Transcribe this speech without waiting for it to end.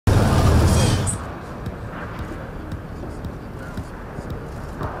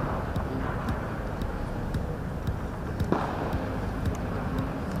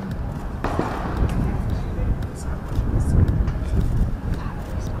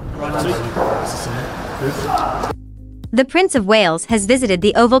The Prince of Wales has visited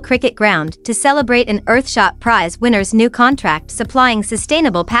the Oval Cricket Ground to celebrate an Earthshot Prize winner's new contract supplying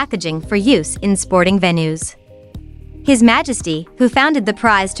sustainable packaging for use in sporting venues. His Majesty, who founded the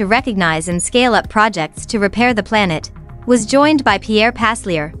prize to recognize and scale up projects to repair the planet, was joined by Pierre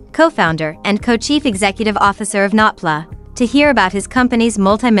Paslier, co-founder and co-chief executive officer of Notpla, to hear about his company's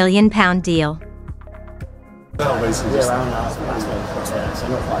multi-million-pound deal. You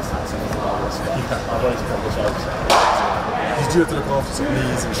do have to look after some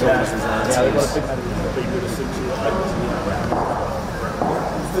knees and shoulders and hands. Yeah, they've got a big bit of suture.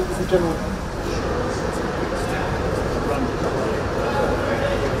 It's the general.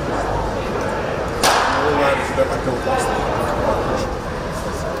 All around is a bit like gold plastic.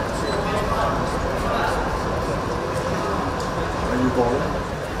 Are you boring?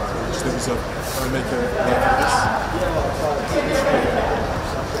 Just think yourself, can I make a knife of this?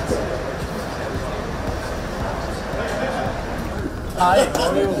 Hi, how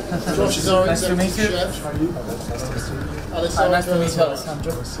are you? Josh is our nice to meet you. chef. How are you? Nice to meet you,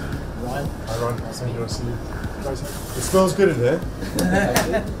 Alessandro. Ryan. Hi Ryan, nice to see you. It smells good in here.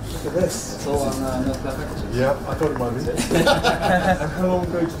 Look at this. It's all on Notpla packaging. Yeah, I thought it might be. And how long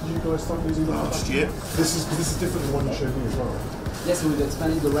ago did you guys start using that? Last year. This is different than the one you showed me as well. Yes, we've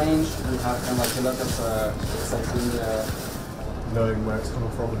expanded the range. We have kind of like a lot of exciting. Knowing where it's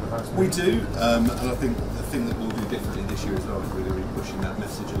coming from in the past. We do, and I think the thing that we'll do differently this year as well is we're going to be pushing that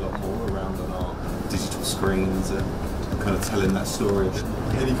message a lot more around on our digital screens and kind of telling that story.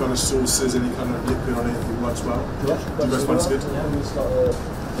 Any kind of sauces, any kind of liquid on anything works well? Yeah. Do you guys find it's good? Yeah, we've got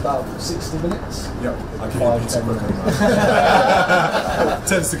about 60 minutes. Yep. I'll give you a pizza quick on that.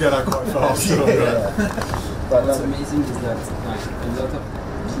 Tends to get out quite fast. But what's amazing is that like, a lot of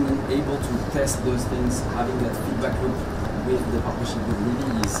being able to test those things, having that feedback loop with the partnership with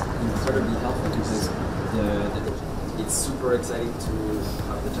Livy is incredibly helpful because it's super exciting to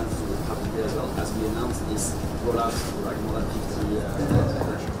have the chance to have it there as well as we announced this rollout to like more than 50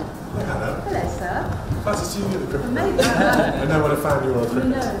 international. Hello, sir. Fancy seeing you at the cricket. Amazing. I know what a fan you are of cricket.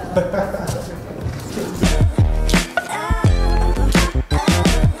 No.